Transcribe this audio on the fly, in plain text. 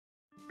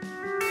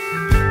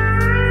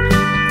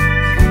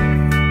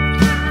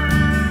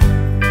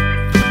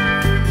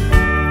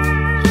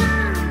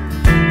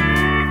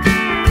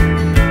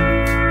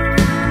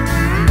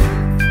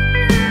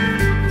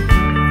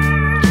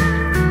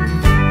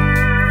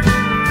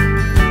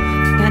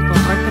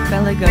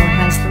archipelago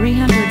has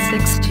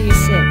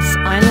 366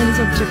 islands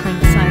of different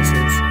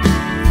sizes.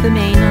 The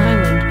main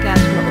island,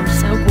 Gatwa or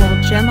so-called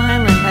Gem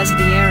Island, has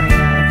the area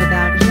of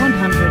about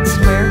 100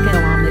 square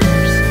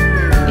kilometers.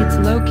 It's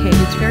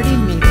located 30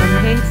 meters from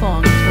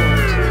Haiphong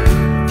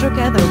Port.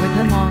 Together with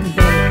Halong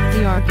Bay,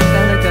 the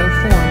archipelago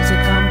forms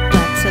a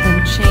complex of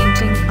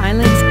enchanting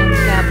islands and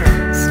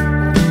caverns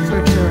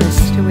for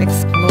tourists to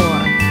explore.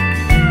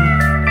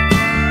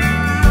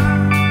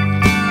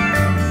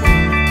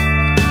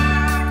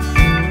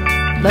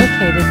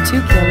 Located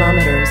 2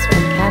 kilometers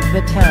from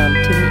Katva town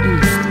to the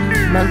east,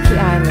 Monkey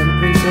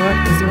Island Resort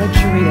is a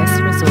luxurious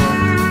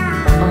resort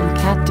on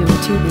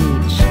Katduatu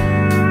Beach.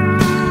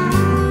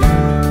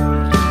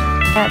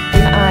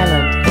 Katva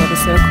Island, or the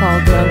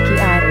so-called Monkey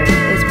Island,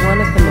 is one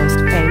of the most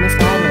famous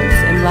islands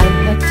in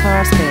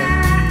Lanhektarsby.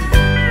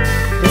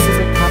 This is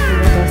a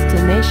popular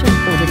destination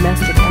for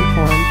domestic and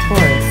foreign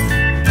tourists.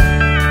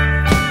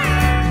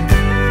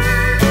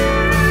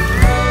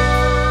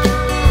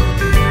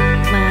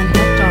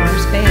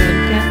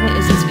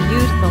 Is as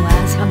beautiful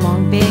as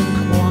Halong Bay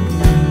Kwong.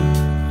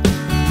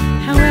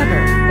 However,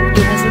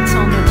 it has its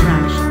own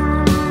attraction.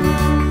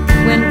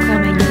 When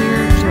coming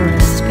here,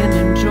 tourists can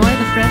enjoy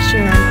the fresh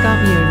air and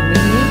commune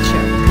with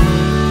nature.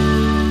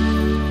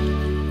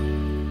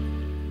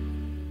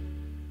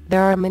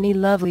 There are many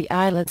lovely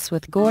islets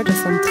with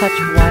gorgeous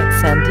untouched white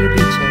sandy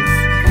beaches.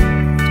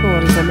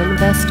 Tourism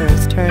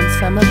investors turn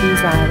some of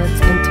these islands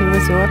into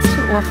resorts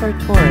to offer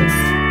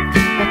tourists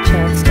a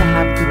chance to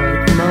have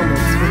great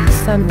moments with the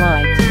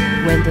sunlight,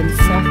 wind and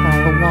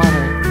sapphire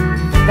water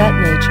that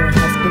nature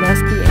has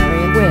blessed the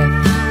area with.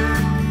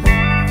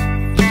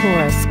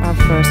 Tourists are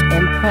first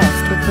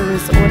impressed with the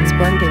resort's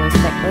bungalows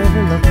that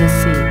overlook the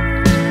sea.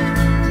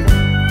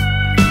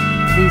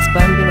 These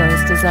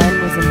bungalows' design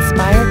was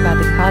inspired by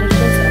the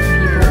cottages of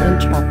people in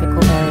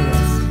tropical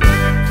areas.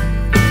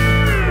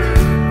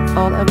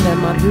 All of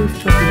them are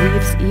roofed with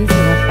leaves,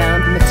 easily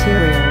found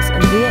materials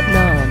in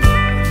Vietnam.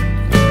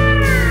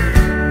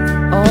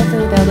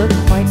 Although they look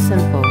quite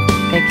simple,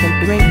 they can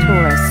bring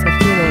tourists a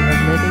feeling of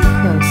living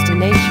close to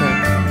nature.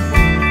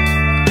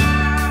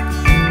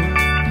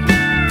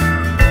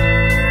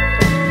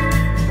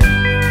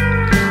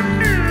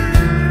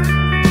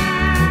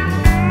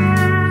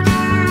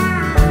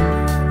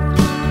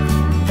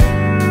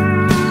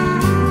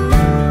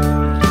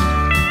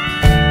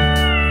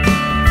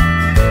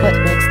 What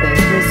makes this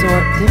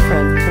resort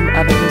different from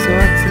other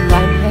resorts in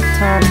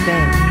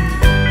Lanhektarsby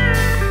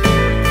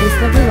is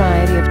the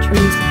variety of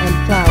trees and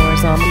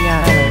flowers on the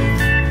island.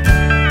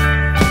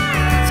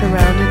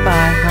 Surrounded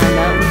by high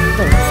mountain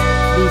cliffs,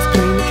 these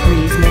green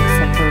trees make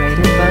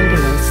separated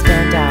bungalows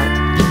stand out.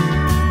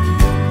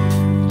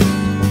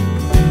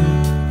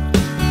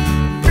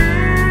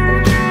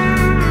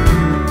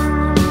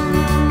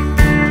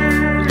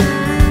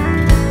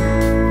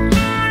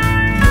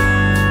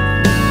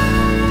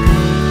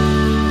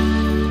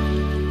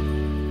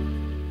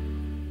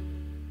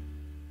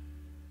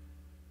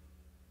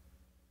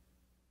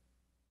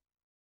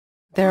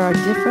 There are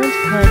different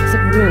kinds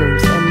of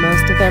rooms and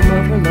most of them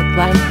overlook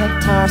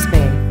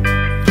Lanhektarsby.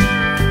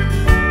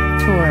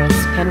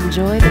 Tourists can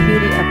enjoy the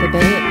beauty of the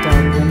bay at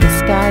dawn when the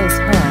sky is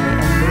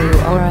high and blue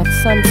or at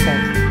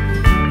sunset.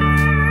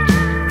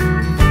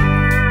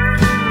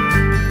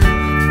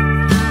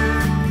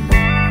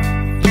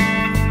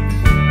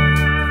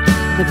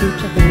 The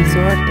beach of the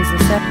resort is a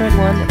separate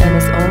one and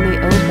is only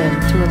open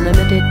to a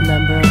limited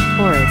number of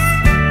tourists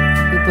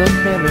who book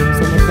their rooms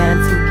in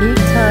advance in peak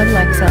time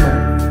like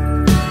summer.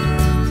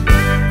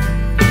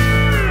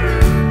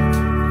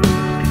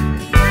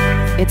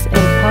 It's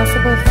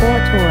impossible for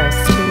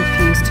tourists to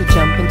refuse to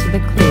jump into the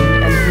clean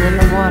and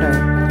clear water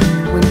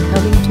when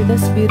coming to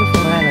this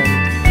beautiful island.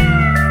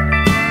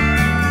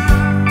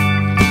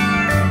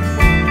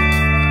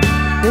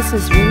 This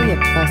is really a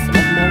plus of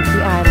Monkey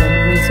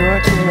Island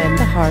Resort to win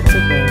the hearts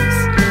of those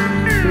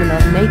who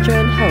love nature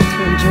and hope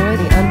to enjoy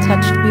the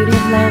untouched beauty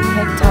of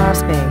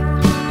Lanhektarsby.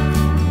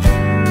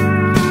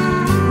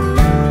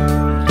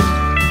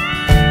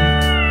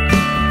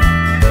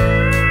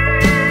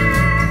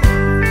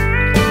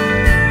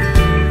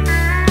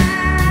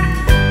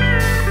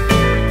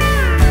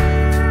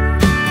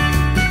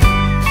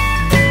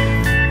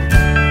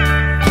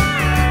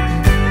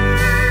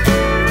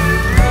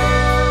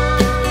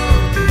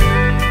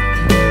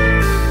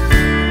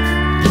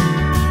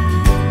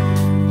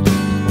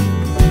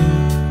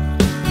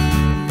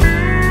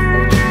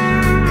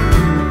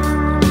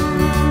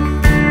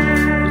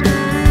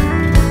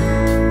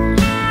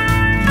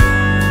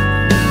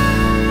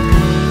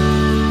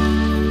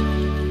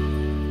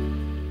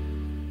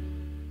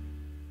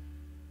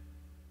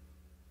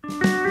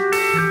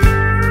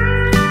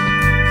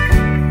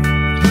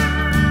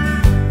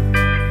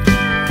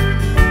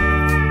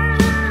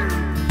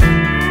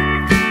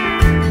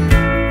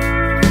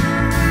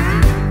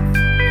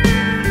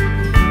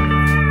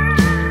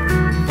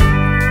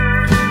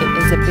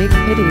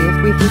 pity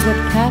if we visit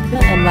Katva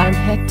and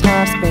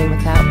Lanhektarsby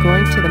without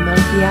going to the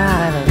Monkey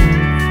Island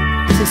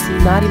to see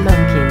naughty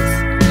monkeys.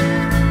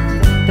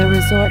 The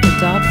resort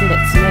adopted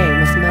its name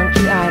as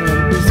Monkey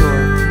Island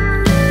Resort,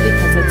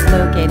 because it's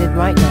located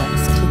right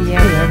next to the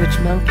area which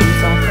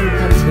monkeys often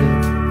come to.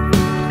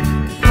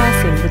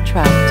 Passing the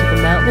track to the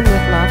mountain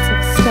with lots of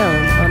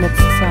stone on its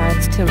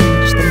sides to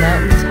reach the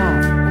mountain top,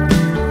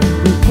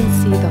 we can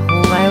see the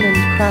whole island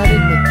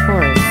crowded with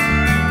tourists.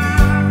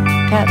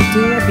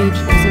 Katdua Beach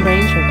is a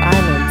range of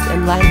islands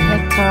in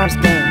Hectares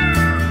Bay,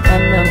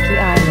 and Monkey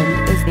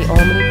Island is the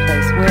only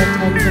place where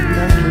tons of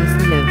monkeys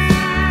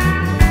live.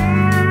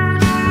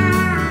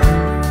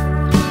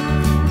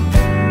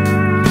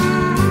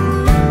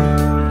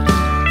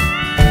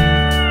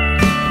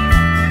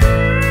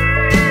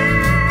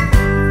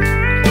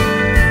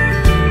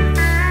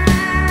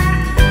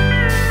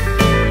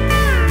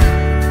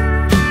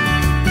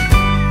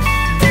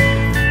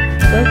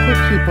 Local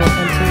people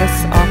and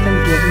tourists often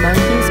give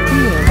monkeys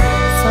beer,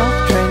 soft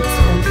drinks,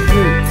 and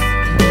fruits.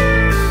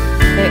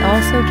 They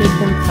also give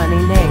them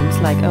funny names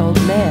like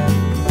Old Man,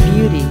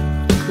 Beauty,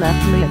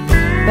 Cleft Lip,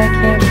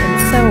 Backhand, and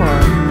so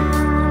on.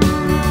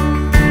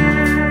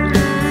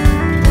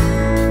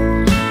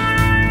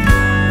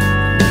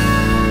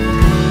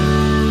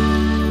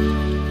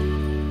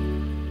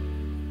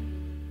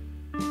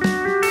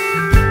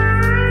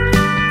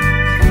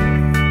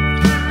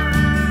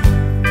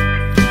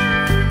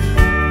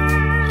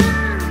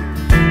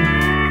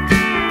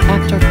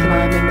 After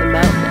climbing the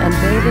mountain and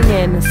bathing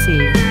in the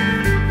sea,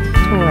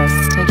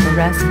 tourists take a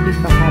rest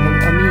before having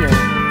a meal.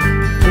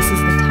 This is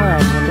the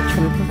time when the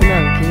troop of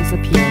monkeys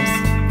appears.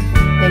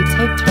 They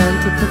take turn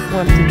to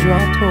perform to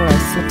draw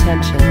tourists'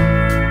 attention.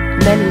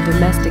 Many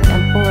domestic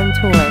and foreign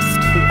tourists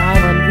to the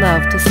island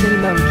love to see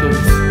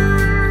monkeys,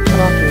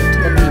 flocking to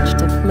the beach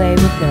to play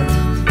with them.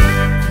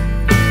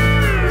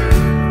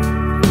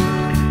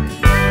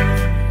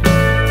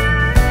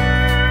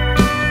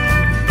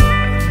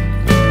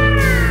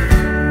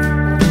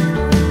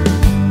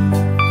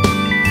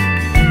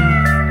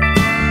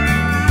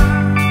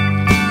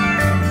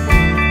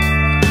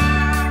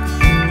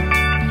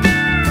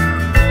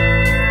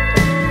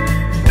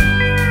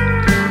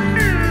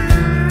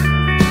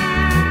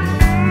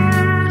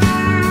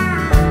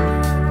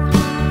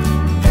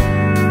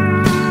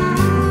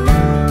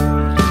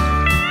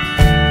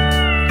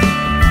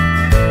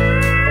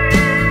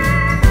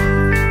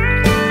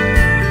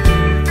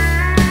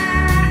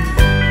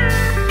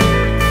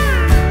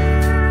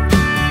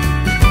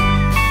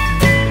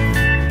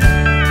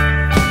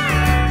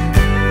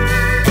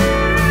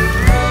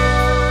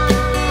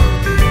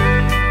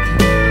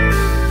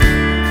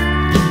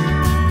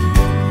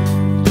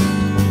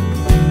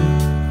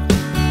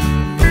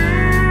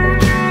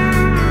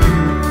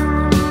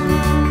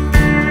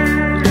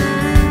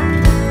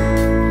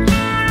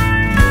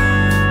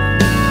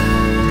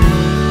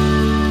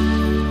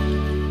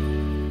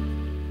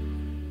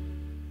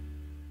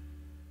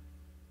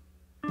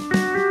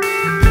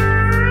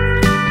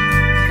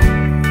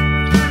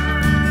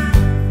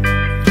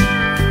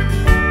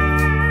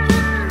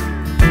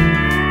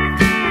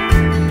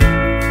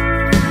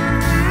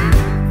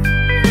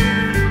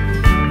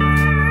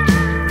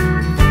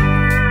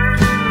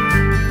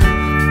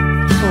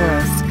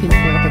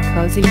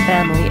 Cozy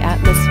family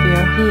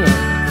atmosphere here.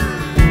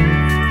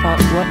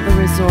 Thought what the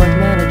resort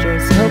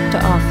managers hope to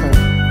offer.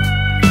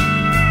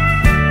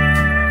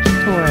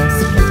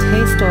 Tourists can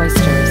taste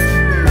oysters,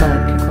 mud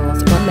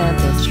pickles, or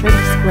mantis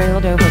shrimps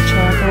grilled over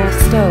charcoal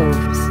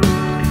stoves.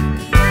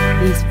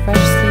 These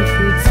fresh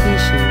seafood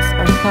species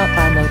are caught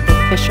by local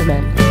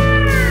fishermen.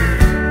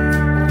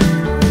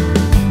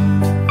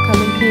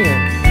 Coming here,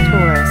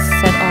 tourists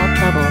set all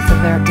troubles of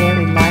their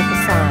daily life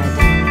aside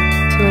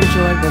to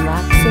enjoy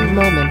relaxing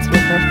moments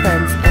with their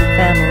friends and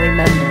family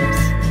members.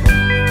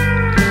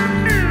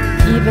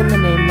 Even the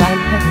name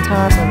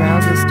Hectares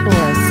arouses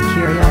tourists'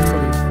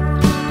 curiosity.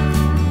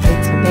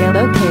 It's a bay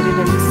located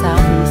in the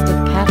southeast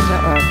of Katdua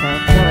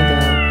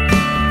Archipelago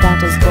that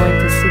is going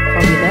to seek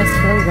for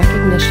UNESCO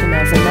recognition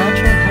as a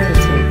natural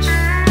heritage.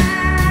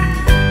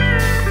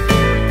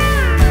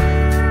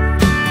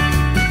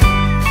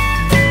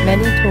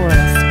 Many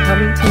tourists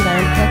coming to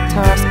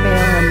Hectares Bay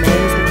are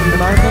amazed at the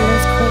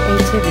marvelous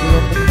creativity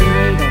of the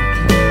creator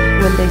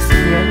when they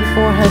see nearly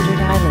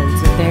 400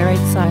 islands of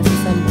varied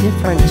sizes and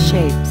different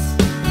shapes.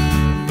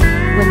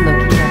 When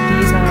looking at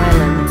these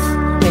islands,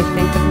 they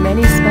think of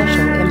many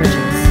special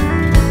images.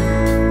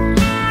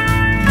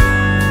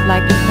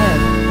 Like a pen,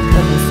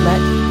 a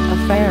islet, a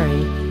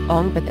fairy,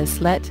 ongbat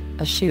islet,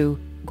 a shoe,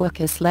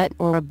 guak islet,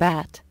 or a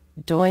bat,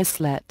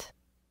 doislet.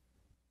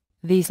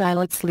 These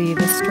islets leave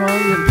a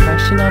strong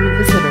impression on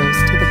visitors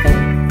to the bay.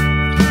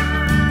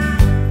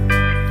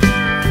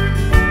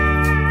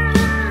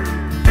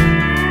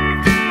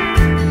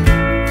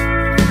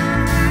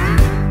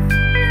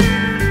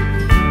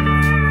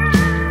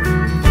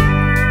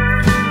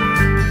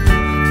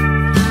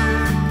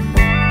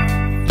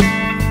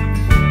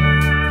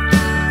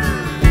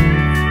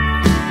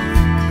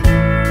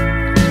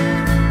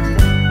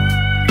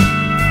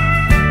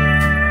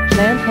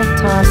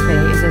 Hectares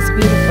Bay is as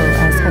beautiful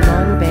as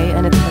Halong Bay,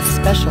 and it has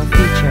special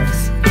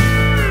features.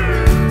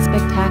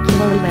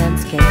 spectacular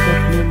landscape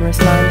with numerous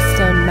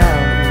limestone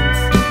mountains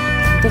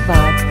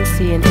divides the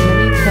sea into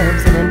many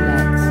coves and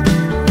inlets.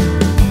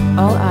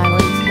 All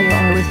islands here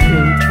are with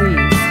green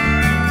trees.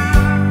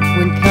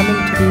 When coming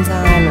to these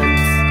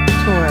islands,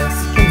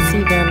 tourists can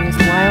see various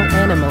wild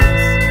animals.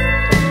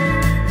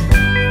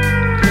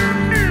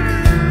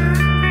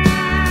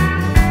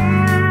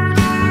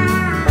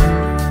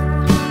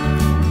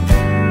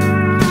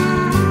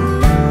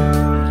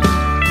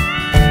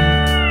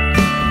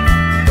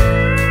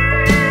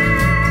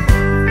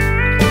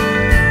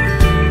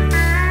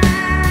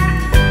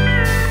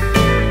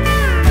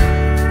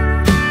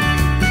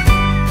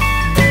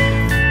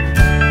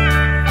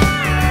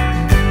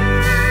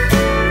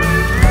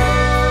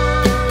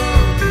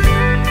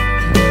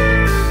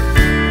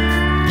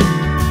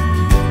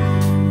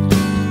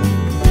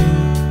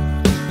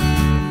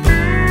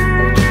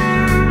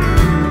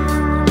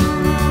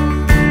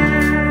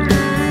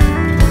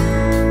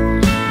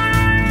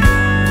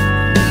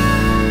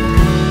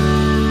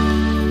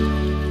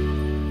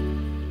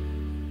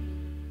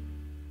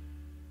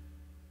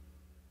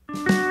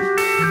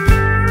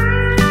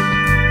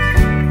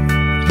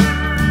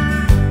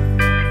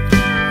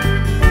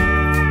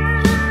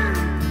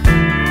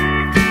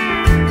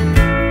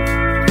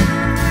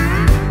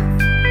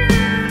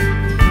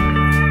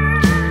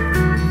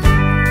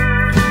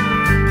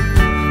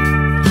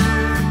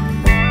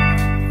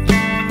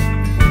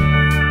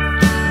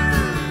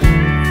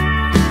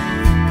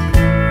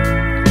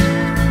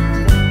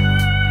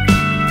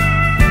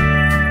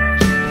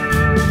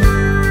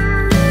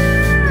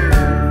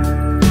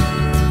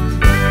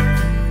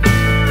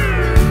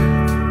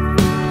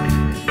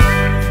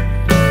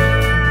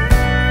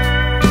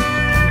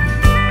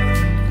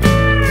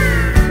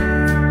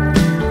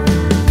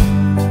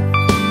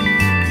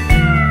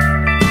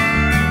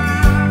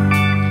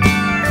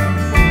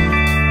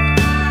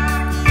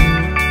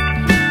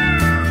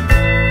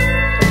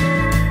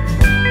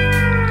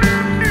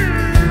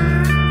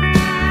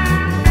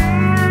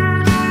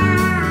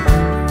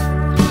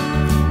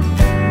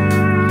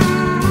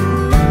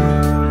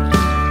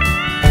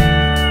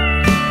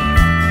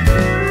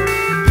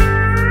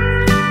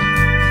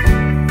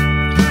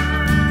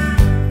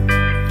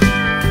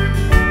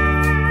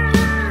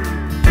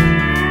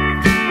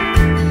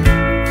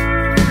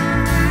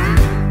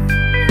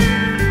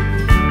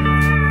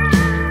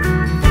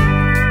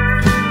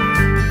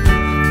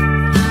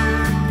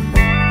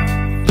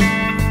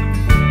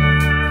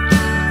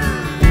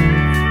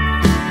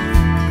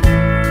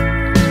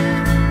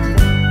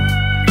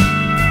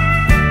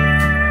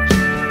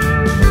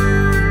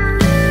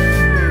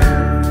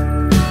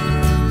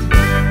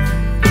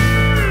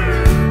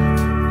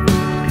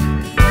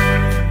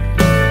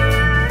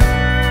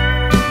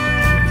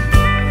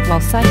 While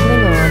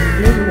cycling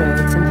on new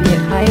roads in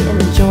Vietnam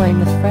and enjoying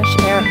the fresh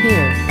air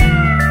here,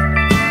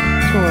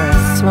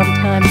 tourists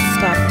sometimes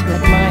stop to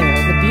admire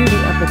the beauty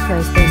of the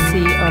place they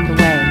see on the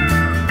way.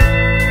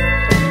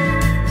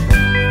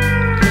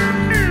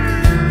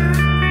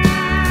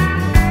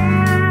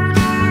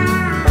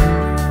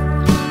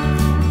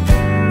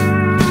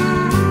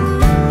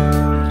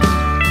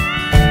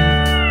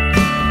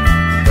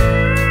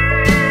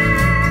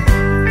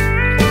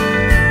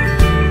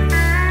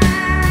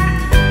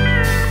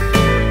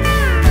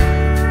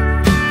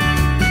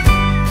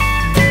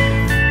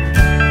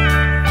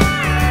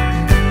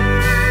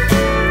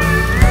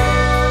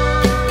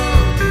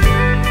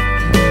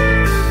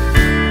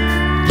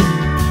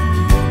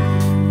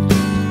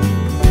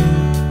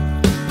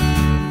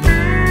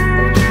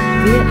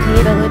 Viet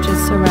village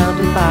is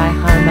surrounded by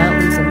high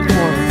mountains and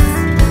forests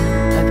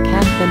of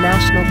Cat the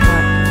National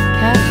Park,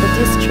 Cat the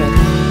District,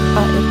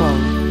 Ipoh.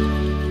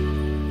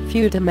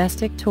 Few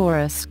domestic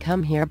tourists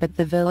come here, but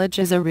the village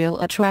is a real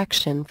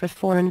attraction for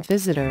foreign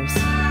visitors.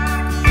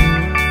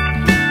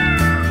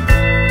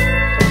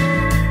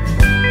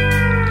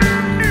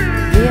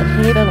 Viet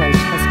village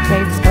has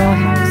great straw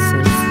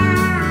houses.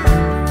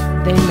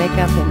 They make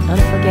up an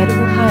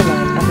unforgettable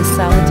highlight of the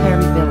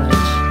solitary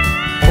village,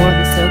 or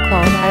the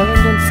so-called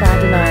island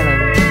inside an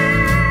island.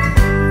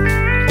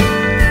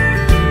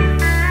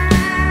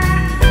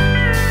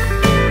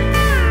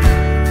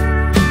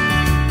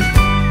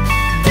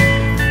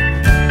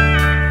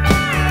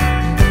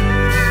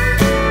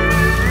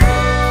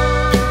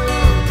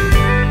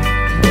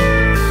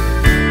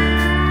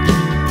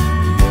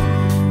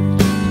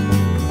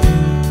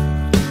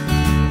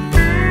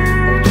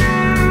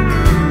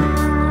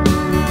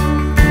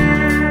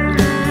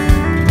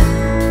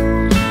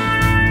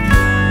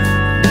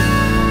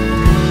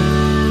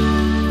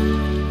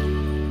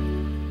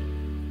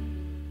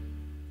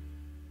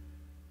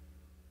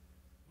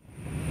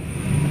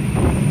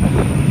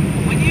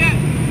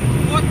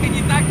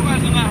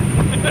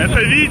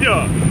 Это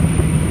видео!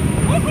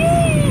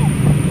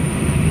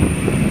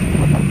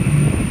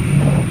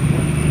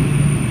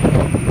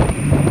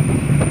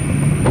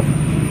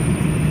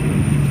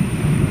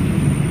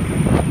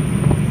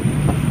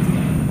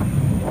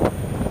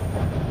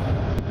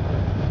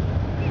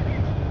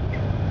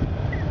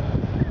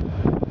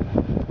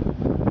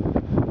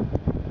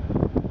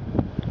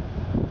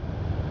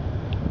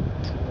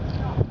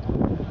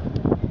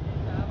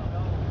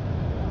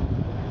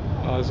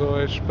 Also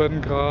ich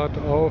bin gerade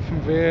auf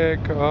dem Weg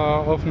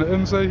auf eine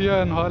Insel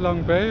hier in Ha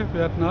Long Bay,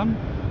 Vietnam.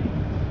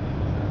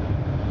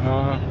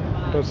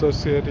 Das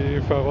ist hier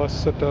die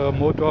verrostete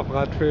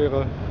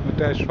Motorradfähre, mit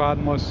der ich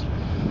fahren muss.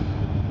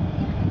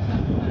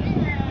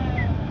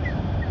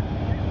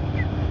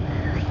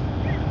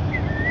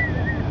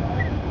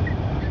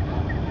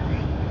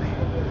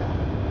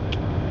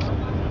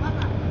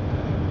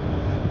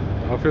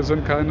 Dafür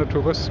sind keine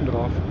Touristen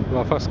drauf,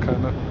 oder fast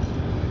keine.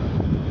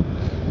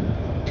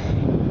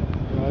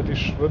 Ja, die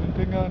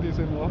Schwimmdinger, die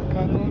sehen auch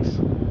geil aus.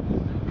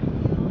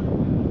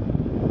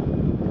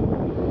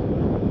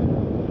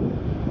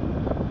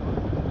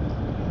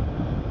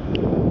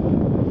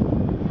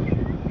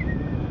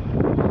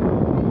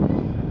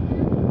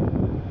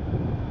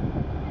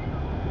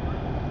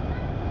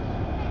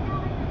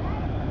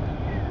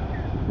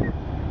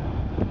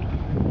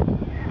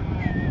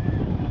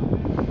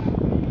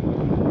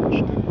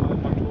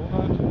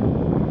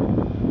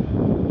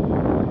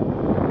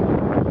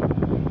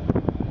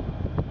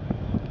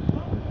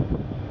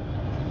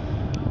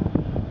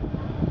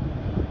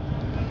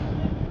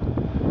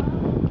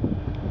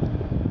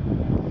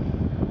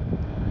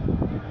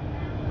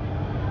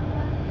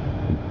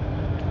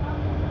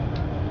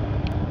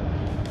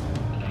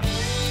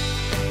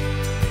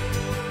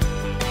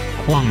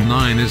 Quang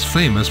Nine is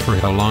famous for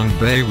Ha Long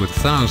Bay with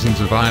thousands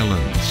of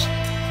islands,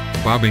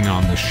 bobbing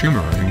on the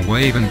shimmering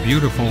wave and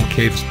beautiful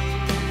caves.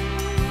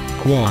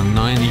 Quang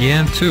Nine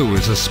Yan too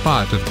is a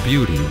spot of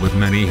beauty with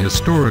many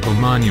historical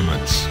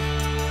monuments.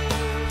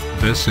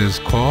 This is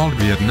called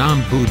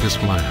Vietnam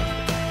Buddhist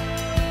land.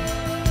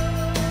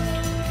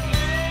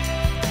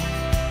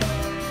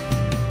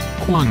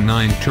 Quang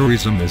Nine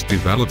tourism is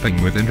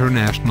developing with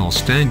international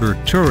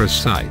standard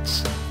tourist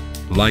sites,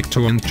 like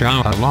Tuan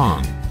Chau Ha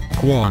Long,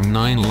 Quang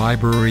Nine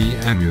Library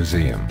and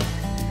Museum,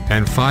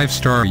 and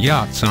 5-star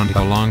yachts on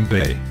Ha Long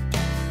Bay.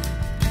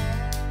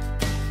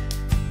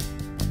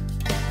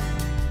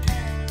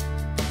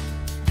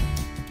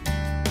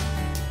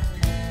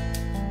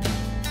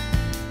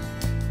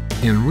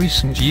 In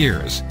recent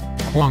years,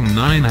 Quang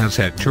Nine has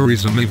had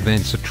tourism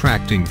events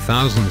attracting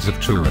thousands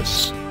of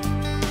tourists.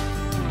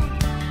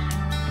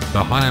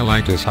 The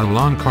highlight is Ha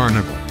Long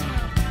Carnival.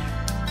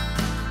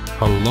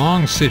 Ha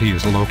Long City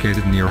is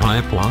located near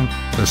Haiphong,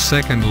 the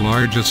second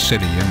largest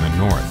city in the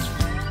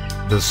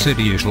north. The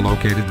city is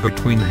located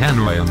between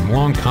Hanoi and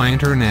Muang Thai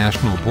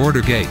International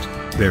Border Gate,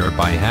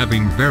 thereby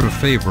having very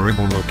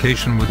favorable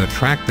location with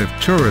attractive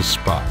tourist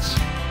spots.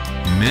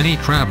 Many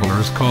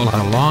travelers call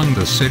Ha Long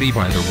the city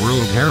by the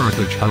World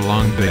Heritage Ha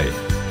Long Bay.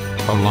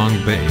 Ha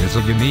Long Bay is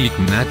a unique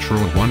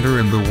natural wonder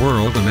in the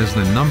world and is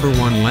the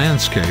 #1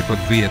 landscape of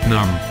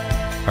Vietnam.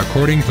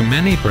 According to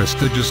many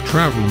prestigious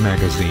travel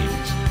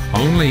magazines,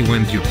 only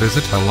when you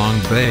visit Ha Long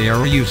Bay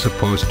are you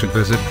supposed to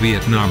visit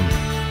Vietnam.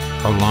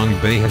 Ha Long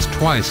Bay has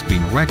twice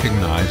been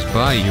recognized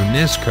by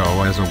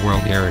UNESCO as a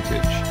World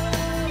Heritage.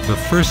 The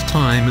first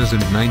time is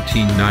in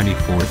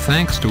 1994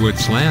 thanks to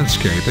its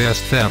landscape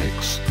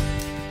aesthetics.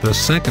 The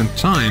second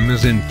time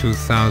is in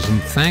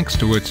 2000 thanks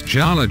to its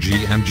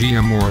geology and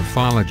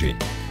geomorphology.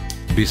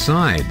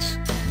 Besides,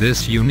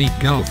 this unique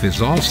gulf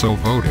is also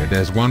voted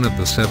as one of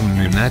the 7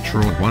 new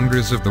natural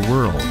wonders of the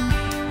world.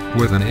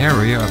 With an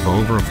area of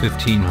over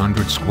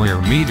 1,500 square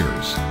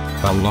meters,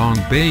 Ha Long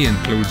Bay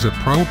includes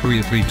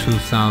appropriately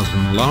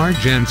 2,000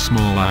 large and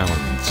small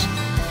islands.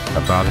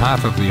 About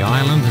half of the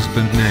island has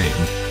been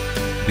named.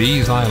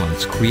 These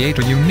islands create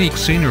a unique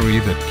scenery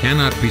that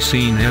cannot be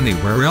seen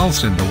anywhere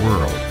else in the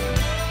world.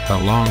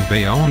 Ha Long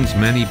Bay owns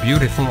many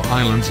beautiful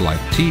islands like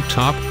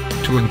T-Top,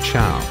 Tuan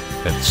Chau,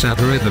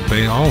 etc. The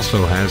bay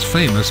also has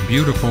famous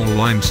beautiful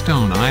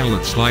limestone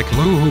islets like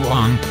Lu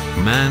Huang,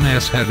 Man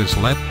Es Het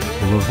Islet,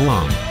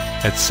 Lavong,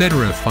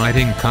 etc.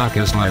 Fighting Cock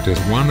Islet is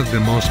one of the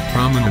most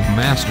prominent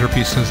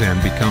masterpieces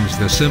and becomes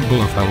the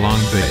symbol of Ha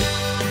Long Bay.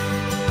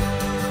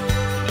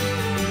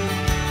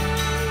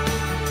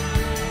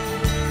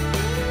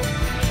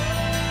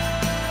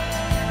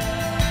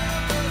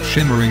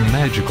 Shimmering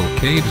magical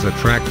caves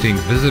attracting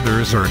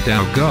visitors are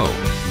Dao Go,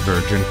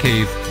 Virgin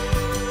Cave,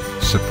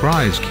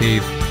 Surprise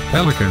Cave,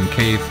 Pelican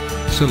Cave,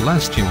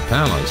 Celestial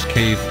Palace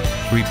Cave,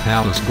 Three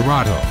Palace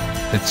Grotto,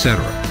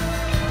 etc.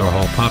 The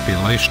whole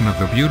population of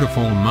the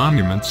beautiful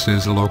monuments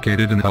is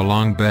located in Ha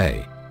Long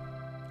Bay.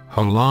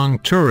 Ha Long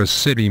Tourist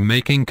City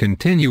making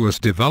continuous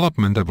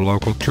development of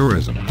local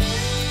tourism.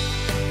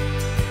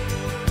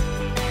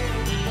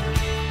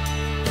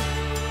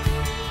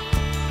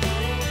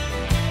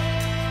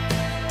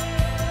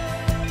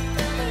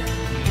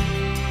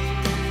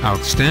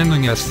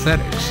 Outstanding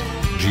aesthetics,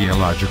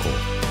 geological,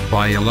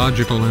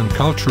 biological and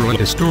cultural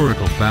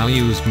historical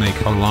values make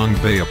Ha Long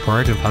Bay a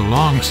part of Ha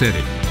Long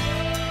City,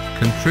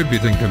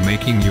 contributing to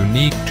making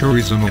unique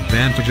tourism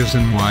advantages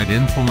and wide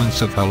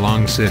influence of Ha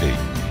Long City.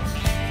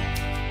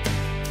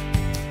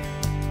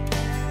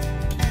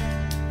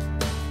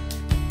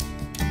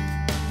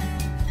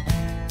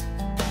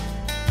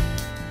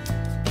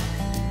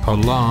 Ha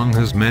Long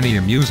has many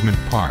amusement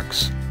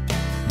parks,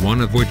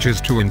 one of which is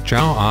Tuan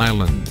Chau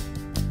Island.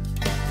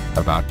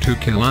 about 2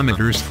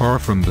 kilometers far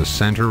from the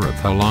center of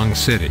Halong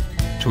City.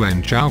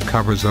 Tuan Chau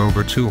covers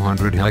over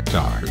 200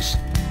 hectares.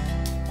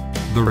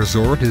 The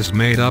resort is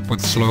made up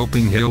with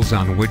sloping hills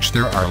on which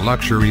there are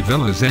luxury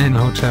villas and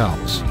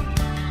hotels.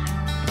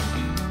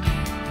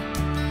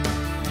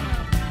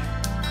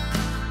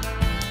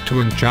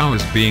 Tuan Chau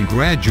is being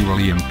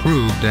gradually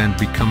improved and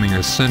becoming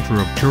a center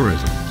of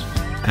tourism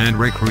and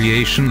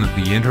recreation of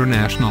the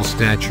international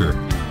stature.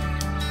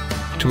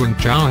 Tuan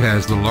Chau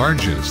has the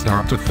largest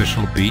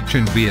artificial beach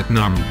in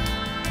Vietnam.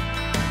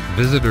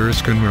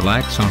 Visitors can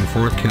relax on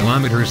 4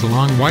 kilometers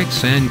long white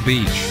sand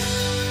beach.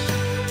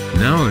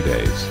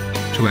 Nowadays,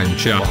 Tuan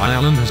Chau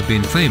Island has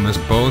been famous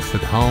both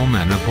at home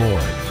and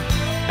abroad,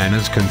 and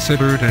is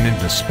considered an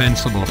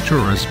indispensable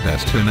tourist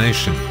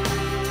destination.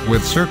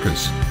 With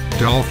circus,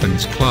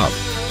 dolphins club,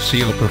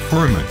 seal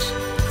performance,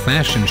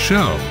 fashion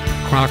show,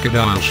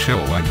 crocodile show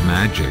and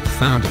magic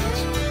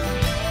fountains.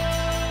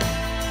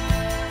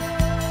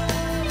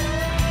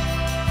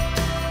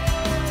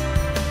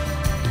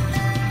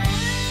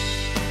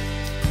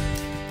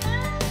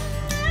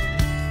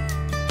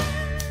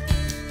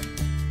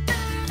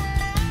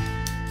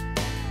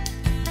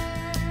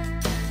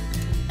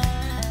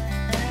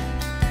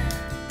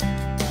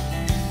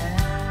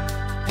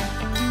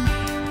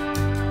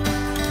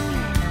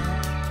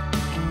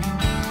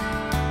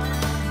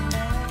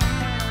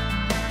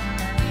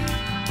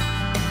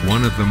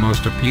 One of the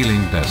most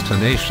appealing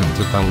destinations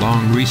of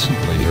Halong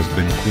recently has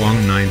been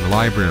Quang Nine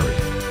Library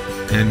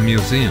and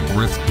Museum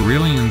worth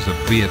trillions of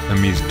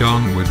Vietnamese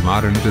dong with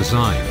modern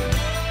design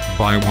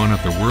by one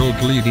of the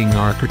world-leading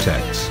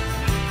architects.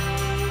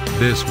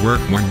 This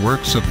work won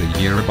Works of the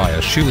Year by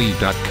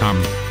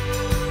Ashui.com.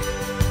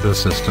 The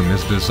system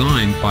is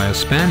designed by a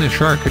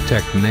Spanish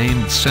architect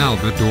named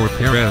Salvador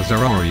Perez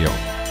Arroyo,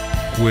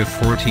 with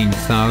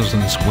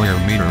 14,000 square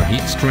meter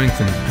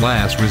heat-strengthened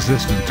glass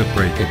resistant to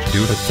breakage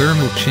due to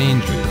thermal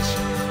changes.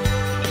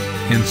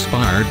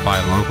 Inspired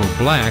by local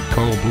black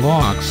coal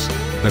blocks,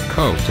 the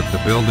coat of the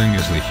building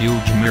is a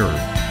huge mirror,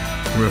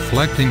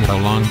 reflecting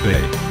Halong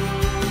Bay.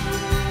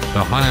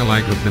 The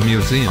highlight of the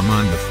museum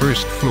on the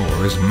first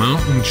floor is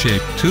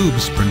mountain-shaped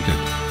tubes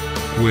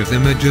printed, with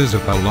images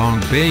of Halong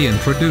Bay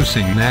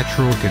introducing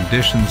natural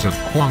conditions of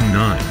Quang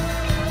Nine,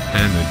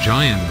 and a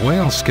giant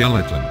whale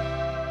skeleton.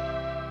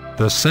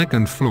 The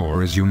second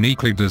floor is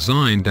uniquely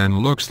designed and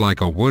looks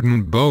like a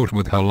wooden boat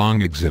with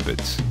Halong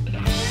exhibits.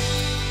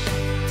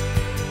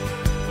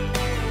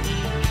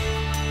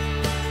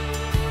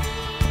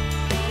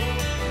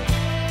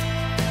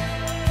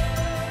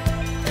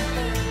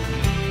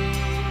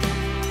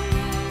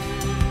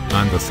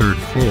 On the third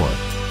floor,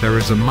 there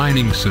is a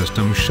mining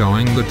system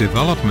showing the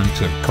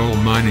development of coal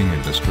mining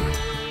industry.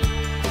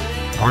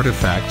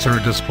 Artifacts are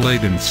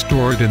displayed and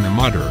stored in the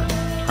modern,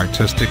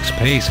 artistic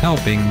space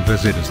helping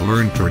visitors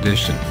learn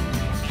tradition,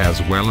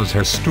 as well as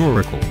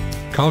historical,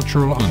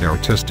 cultural and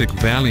artistic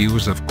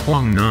values of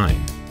Quang Nine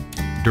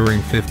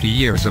during 50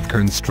 years of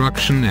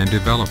construction and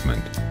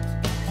development.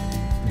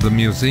 The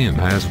museum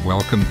has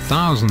welcomed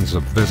thousands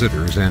of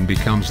visitors and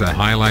becomes a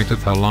highlight of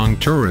Halong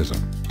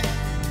tourism.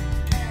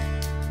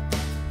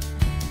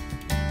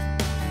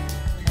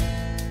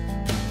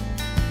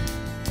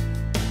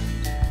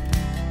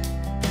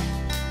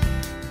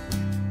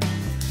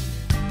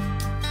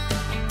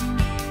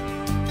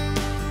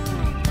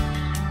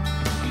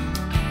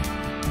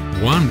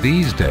 One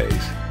these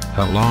days,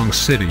 Halong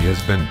City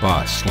has been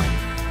bustling.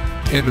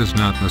 It is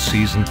not the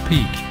season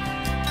peak.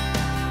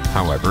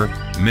 However,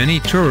 many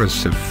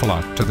tourists have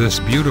flocked to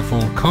this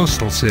beautiful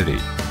coastal city.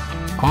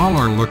 All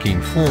are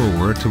looking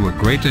forward to a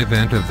great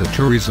event of the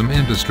tourism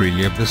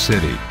industry of the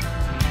city,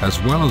 as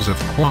well as of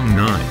Quang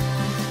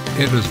Nine.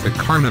 It is the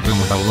Carnival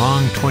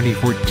Halong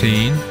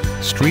 2014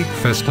 street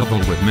festival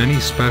with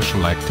many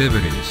special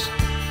activities,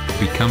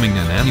 becoming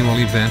an annual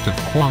event of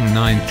Quang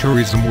Nine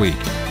Tourism Week.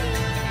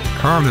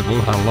 Carnival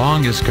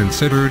Halong is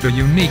considered a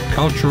unique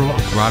cultural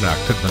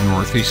product of the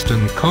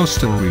northeastern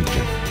coastal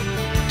region.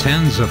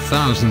 Tens of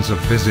thousands of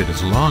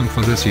visitors long for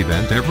this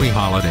event every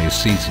holiday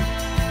season.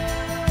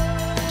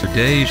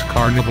 Today's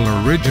carnival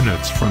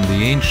originates from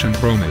the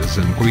ancient Romans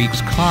and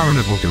Greeks'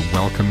 carnival to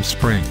welcome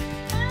spring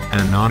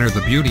and honor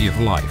the beauty of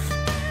life.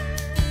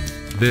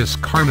 This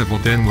carnival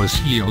then was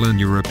held in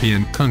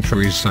European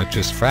countries such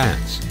as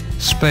France,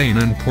 Spain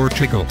and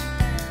Portugal,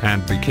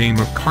 and became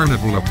a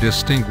carnival of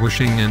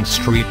distinguishing and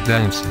street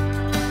dance.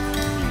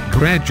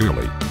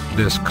 Gradually,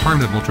 this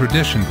carnival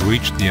tradition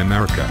reached the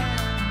America,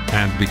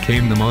 and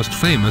became the most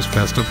famous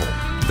festival,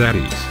 that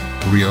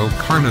is, Rio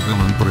Carnival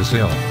in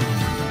Brazil.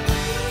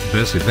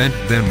 This event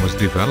then was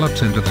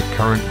developed into the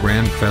current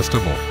Grand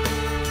Festival.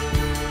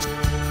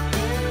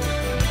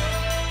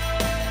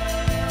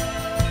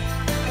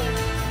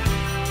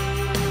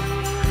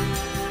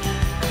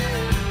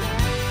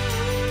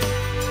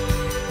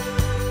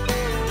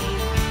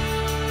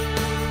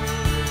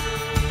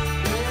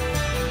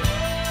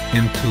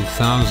 In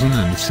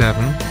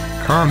 2007,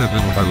 Carnival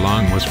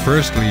Halong was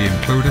firstly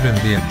included in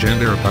the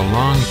agenda of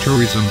Halong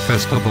Tourism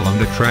Festival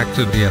and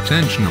attracted the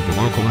attention of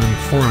local and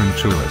foreign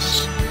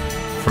tourists.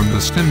 From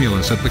the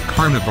stimulus of the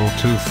Carnival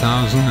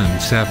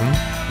 2007,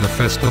 the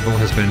festival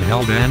has been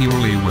held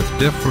annually with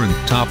different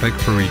topic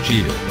for each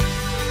year.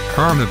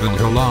 Carnival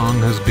Halong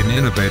has been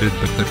innovated,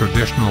 but the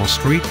traditional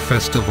street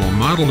festival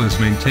model is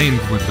maintained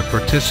with the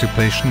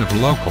participation of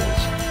locals,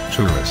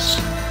 tourists.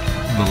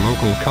 The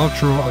local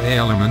cultural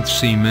elements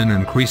seem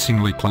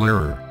increasingly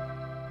clearer.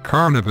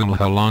 Carnival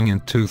Halong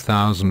in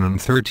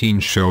 2013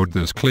 showed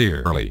this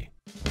clearly.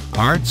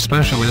 Art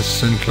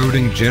specialists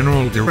including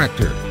general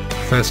director,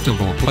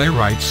 festival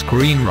playwrights,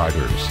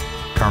 screenwriters,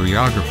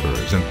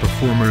 choreographers and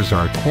performers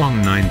are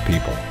Quang 9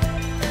 people.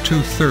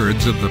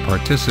 2/3 of the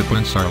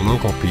participants are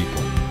local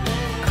people.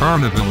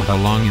 Carnival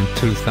Halong in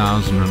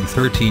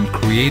 2013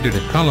 created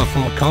a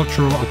colorful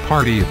cultural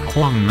party of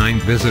Quang 9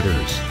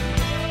 visitors.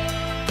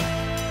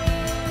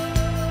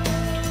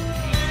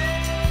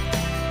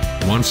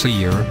 Once a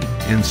year,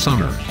 in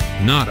summer,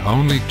 not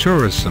only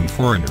tourists and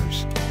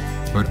foreigners,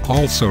 but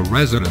also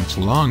residents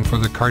long for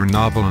the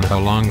Carnival in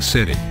Halong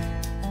City,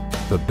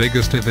 the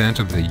biggest event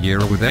of the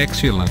year with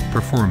excellent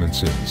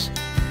performances.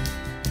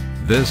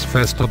 This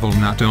festival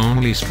not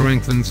only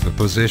strengthens the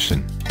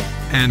position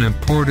and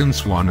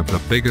importance one of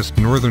the biggest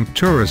northern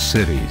tourist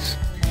cities,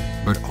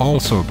 but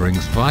also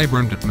brings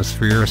vibrant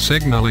atmosphere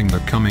signaling the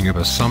coming of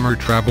a summer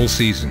travel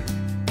season.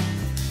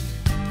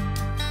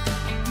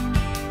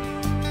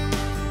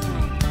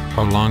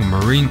 Halong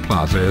Marine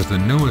Plaza is the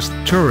newest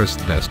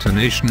tourist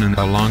destination in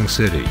Halong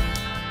City,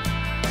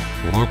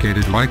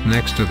 located right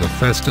next to the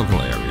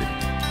festival area.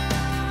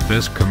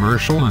 This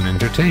commercial and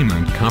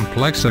entertainment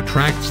complex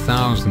attracts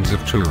thousands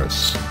of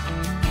tourists.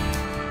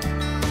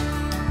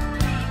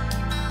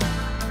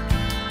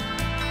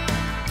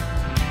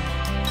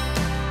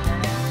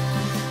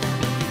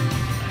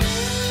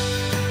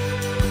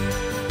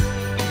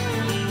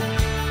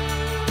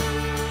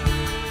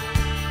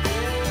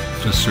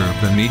 To serve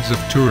the needs of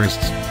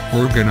tourists,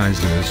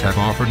 organizers have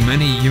offered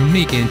many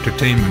unique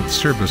entertainment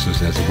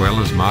services as well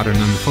as modern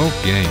and folk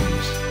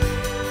games.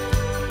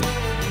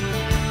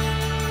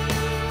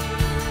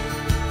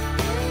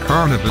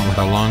 Carnival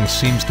Halong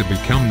seems to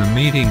become the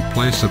meeting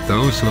place of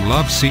those who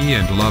love sea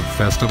and love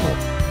festival.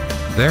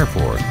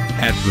 Therefore,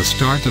 at the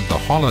start of the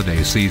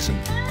holiday season,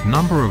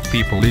 number of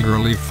people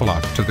eagerly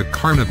flock to the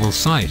carnival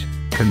site,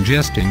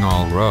 congesting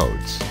all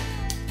roads.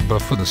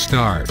 Before the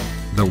start,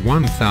 the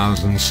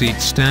 1,000-seat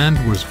stand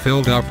was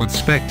filled up with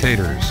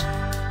spectators.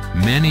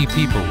 Many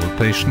people were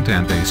patient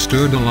and they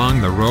stood along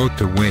the road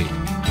to wait.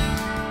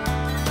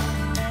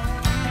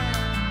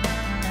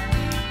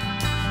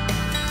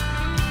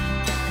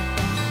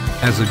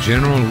 As a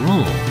general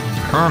rule,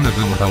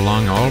 Carnival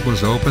Halong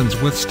always opens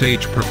with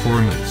stage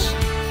performance.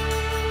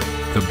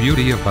 The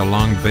beauty of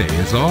Halong Bay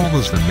is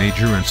always the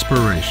major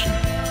inspiration.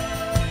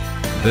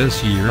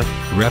 This year,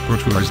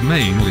 repertoires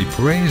mainly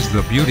praise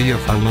the beauty of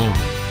Halong.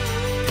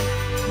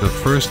 The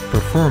first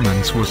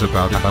performance was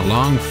about a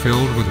Halong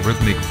filled with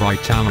rhythmic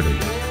vitality,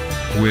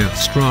 with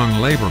strong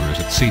laborers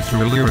at sea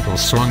through lyrical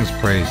songs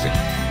praising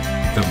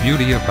the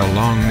beauty of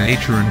Halong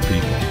nature and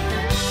people.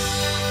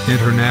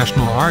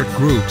 International art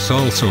groups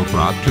also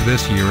brought to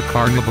this year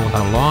Carnival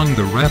Halong.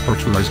 The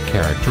repertoires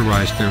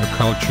characterized their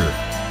culture.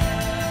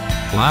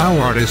 Lao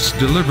artists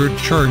delivered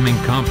charming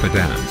compa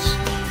dance.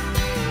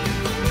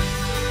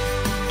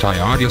 Thai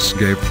artists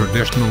gave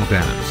traditional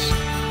dance.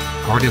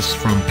 Artists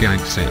from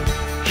Gangsan,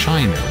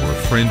 China were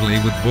friendly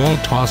with ball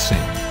tossing.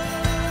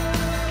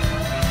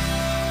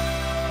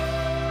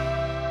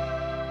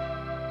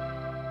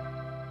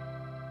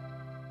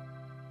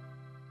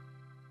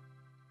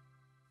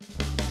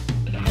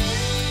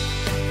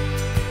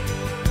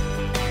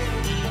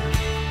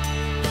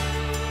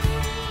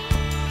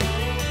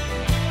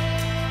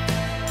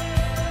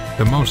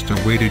 The most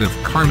awaited of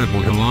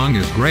Carnival Halong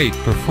is great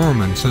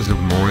performances of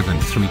more than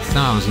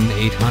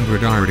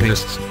 3,800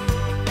 artists,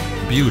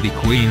 beauty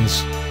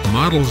queens,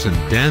 models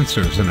and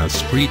dancers in a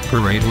street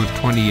parade with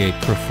 28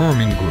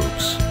 performing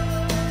groups,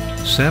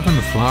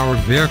 7 flower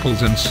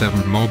vehicles and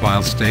 7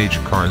 mobile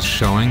stage cars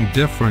showing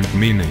different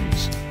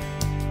meanings.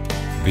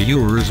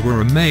 Viewers were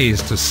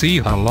amazed to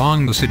see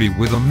Halong, the city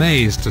with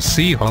amazed to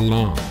see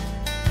Halong,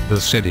 the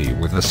city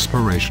with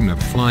aspiration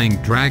of flying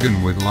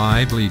dragon with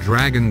lively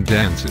dragon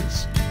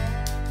dances.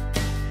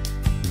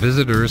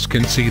 Visitors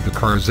can see the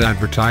cars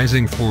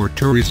advertising for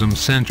tourism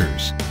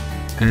centers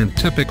and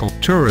typical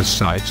tourist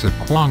sites of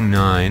Quang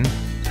 9,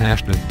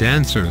 passionate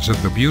dancers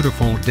of the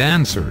beautiful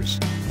dancers,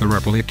 the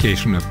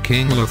replication of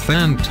King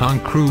Lathan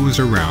Tong cruise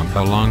around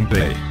Halong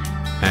Bay,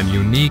 and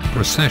unique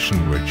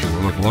procession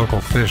ritual of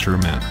local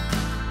fishermen.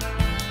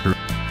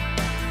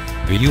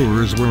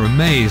 Viewers were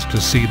amazed to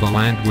see the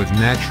land with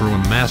natural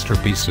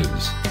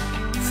masterpieces,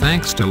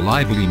 thanks to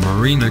lively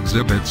marine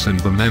exhibits and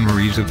the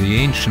memories of the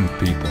ancient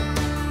people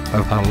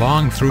of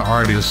Halong through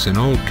artists in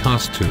old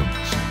costumes.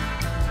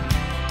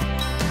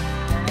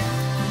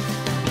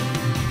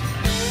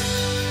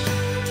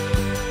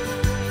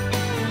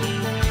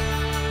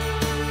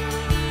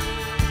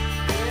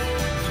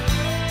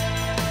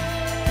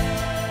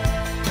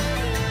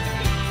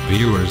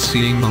 Viewers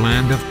seeing the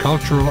land of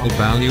cultural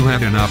value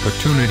had an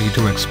opportunity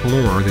to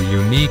explore the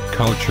unique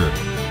culture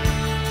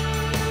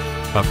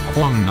of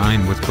Quang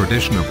Nine with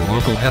tradition of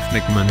local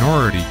ethnic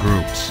minority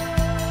groups.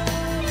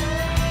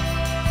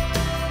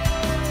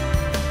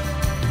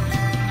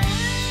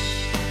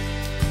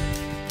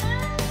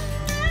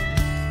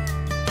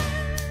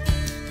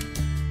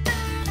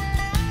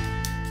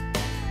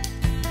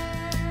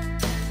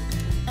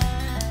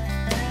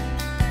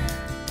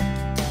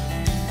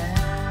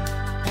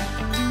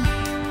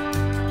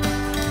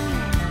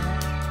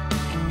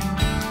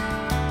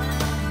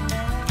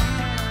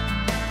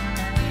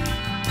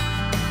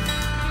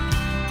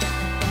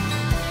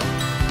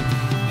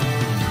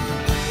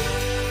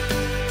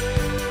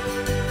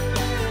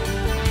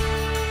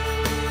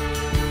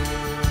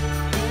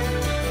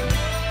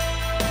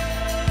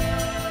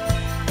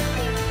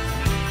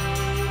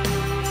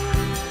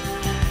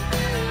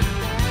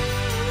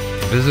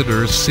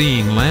 Visitors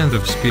seeing Land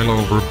of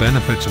Spillover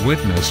benefits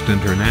witnessed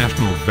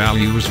international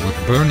values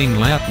with burning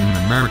Latin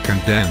American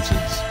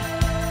dances.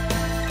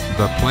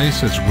 The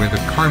places where the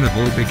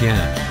carnival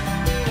began.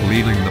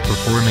 Leading the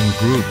performing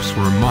groups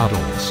were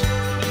models.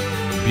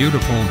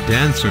 Beautiful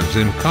dancers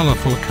in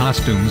colorful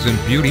costumes and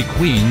beauty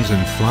queens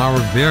in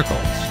flowered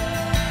vehicles.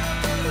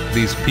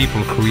 These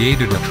people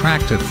created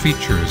attractive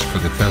features for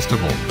the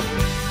festival.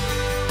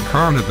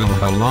 Carnival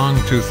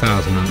Halong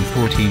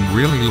 2014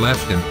 really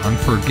left an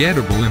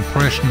unforgettable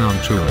impression on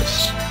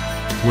tourists.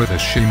 With a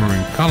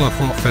shimmering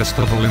colorful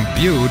festival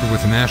imbued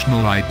with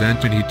national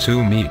identity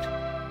to meet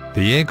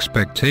the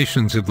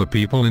expectations of the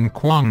people in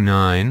Quang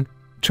Nine,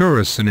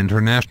 tourists and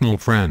international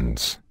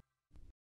friends.